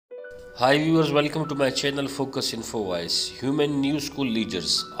Hi viewers, welcome to my channel Focus Info Voice. Human New School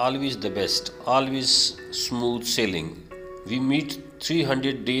Leaders, always the best, always smooth sailing. We meet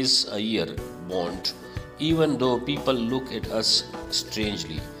 300 days a year bond, even though people look at us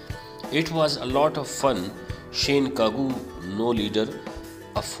strangely. It was a lot of fun. Shane Kagu, no leader,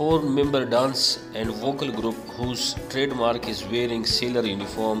 a four-member dance and vocal group whose trademark is wearing sailor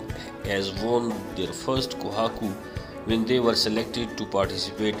uniform, has won their first Kohaku when they were selected to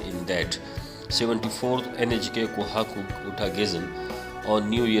participate in that 74th NHK Kohaku Utagezan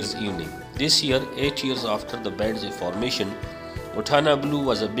on New Year's evening. This year, 8 years after the band's formation, Utana Blue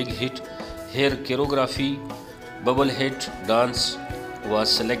was a big hit. Her choreography, bubblehead dance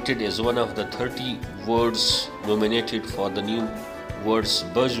was selected as one of the 30 words nominated for the New Words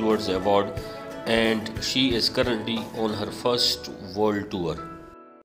Buzzwords Award, and she is currently on her first world tour.